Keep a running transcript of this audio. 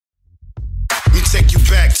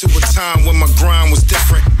time when my grind was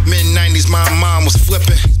different. Mid-90s, my mind was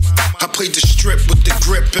flipping. I played the strip with the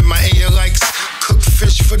grip in my air likes. Cook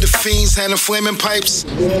fish for the fiends, handle flaming pipes.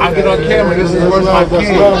 I get on camera, this is worth my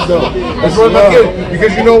kid. It's worth my kid.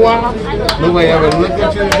 Because you know why? Nobody ever looked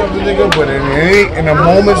at you as a nigga, but it ain't in a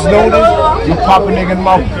moment's notice, you pop a nigga in the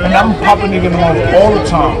mouth. And I'm popping nigga in the mouth all the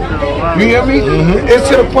time. You hear me? It's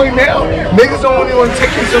to the point now, niggas don't even want to take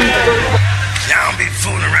you some. Y'all don't be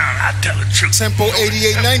fooling around, I tell the truth. Tempo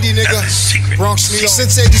 8890, nigga. Bronx, New York.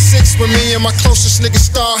 Since 86, when me and my closest niggas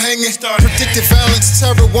start hanging. Predicted violence,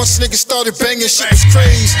 terror, once niggas started banging. Shit was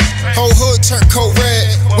crazy. Whole hood turned cold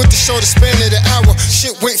red. With the shortest span of the hour,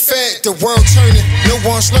 shit went fat. The world turning, no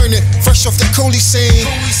one's learning. Fresh off the coolie scene.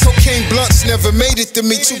 Cocaine blunts never made it to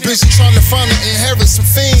me. Too busy trying to find and inherit some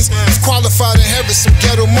fiends. Qualified to inherit some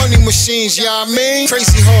ghetto money machines, yeah, I mean.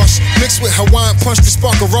 Crazy horse, mixed with Hawaiian punch to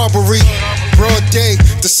spark a robbery. Broad day,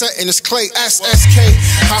 the setting is clay, SSK.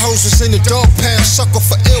 High hoes was in the dog pound, sucker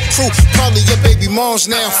for ill crew. Probably your baby mom's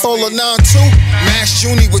now, Fola 9-2. Mass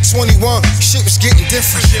Juni with 21, shit was getting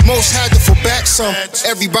different. Most had to fall back some.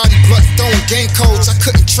 Everybody blunt throwing gang codes. I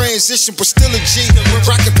couldn't transition, but still a G.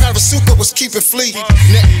 Rockin' Parasuka was keeping fleet.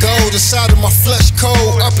 Neck gold, inside of my flesh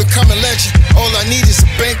cold. Up and coming legend, all I need is a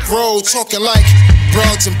bankroll. Talking like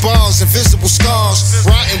broads and bars, invisible scars.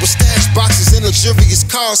 Riding with stash boxes in luxurious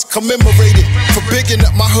cars. Commemorated for bigging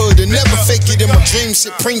up my hood and never fake it in my dreams.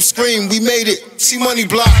 Supreme scream, we made it. T-Money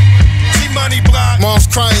block. T-Money block. Mom's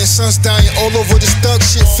crying, son's dying all over this thug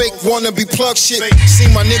shit. Fake wannabe plug shit.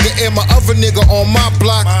 Seen my nigga and my other nigga on my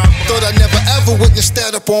block. Thought I never ever witnessed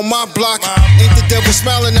that up on my block. Ain't the devil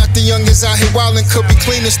smiling at the youngins out here wildin'. Could be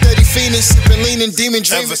cleaning, steady fiending, sipping, leaning, demon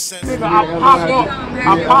dreaming. Nigga,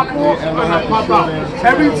 I pop up, and I pop out.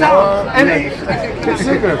 Every time. And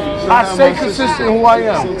I stay consistent who I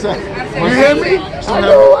am. You hear me? I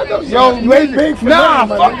know. Yo, nah,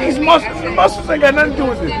 fuck these muscles. The muscles ain't got nothing to do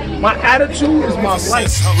with this. My attitude is my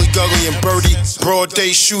life. Holly Gully and Birdie, broad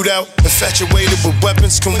day shootout. Infatuated with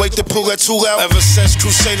weapons, can wait to pull that tool out. Ever since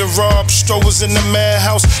Crusader Rob, Strollers in the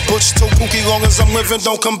madhouse. Butch told Pookie, long as I'm living,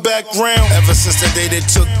 don't come back round. Ever since the day they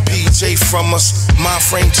took PJ from us, my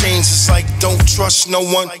frame changes like don't trust no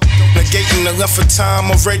one. Negating the left of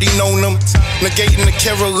time, already known them. Negating the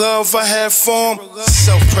care of love I have for 'em.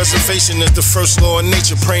 Self-preservation is the first law of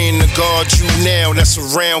nature. Praying to God you now that's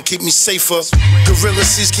around, keep me safer. Gorilla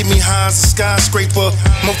seas keep me high as a skyscraper.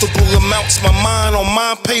 Multiple amounts, my mind on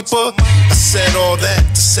my paper. I said all that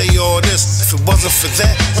to say all this. If it wasn't for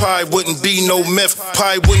that, probably wouldn't be no myth.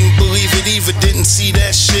 Probably wouldn't believe it either, didn't see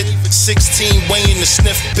that shit. 16 weighing the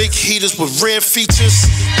sniff, big heaters with rare features.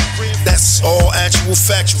 That's all actual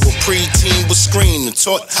factual. Pre-teen was screened and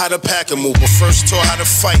taught how to pack a move, but first taught how to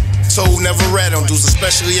fight. Told never rat on dudes,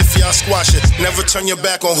 especially if y'all squash it. Never turn your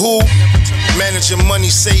back on who? Manage your money,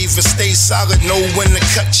 save and stay solid. Know when to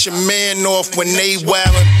cut your man off when they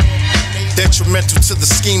wildin'. Detrimental to the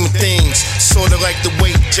scheme of things. Sorta like the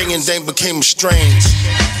way Jay and Dane became estranged.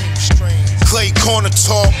 Clay Corner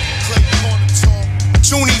talk.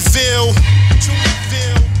 JUNNIEVILL.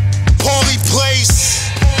 Pauly Place.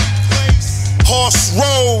 Horse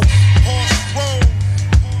Road.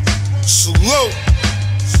 Salute.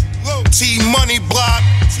 T-Money block.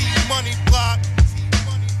 T-Money block.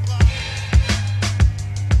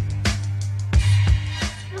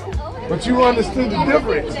 But you understood the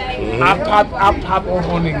difference. I pop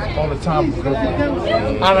on niggas all the time because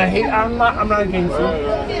I'm not gangster.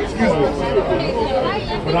 Excuse me.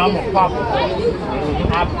 But I'm a popper.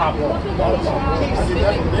 I pop on all the time.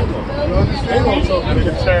 You understand?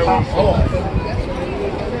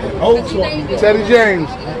 Teddy James,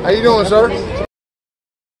 how you doing, sir?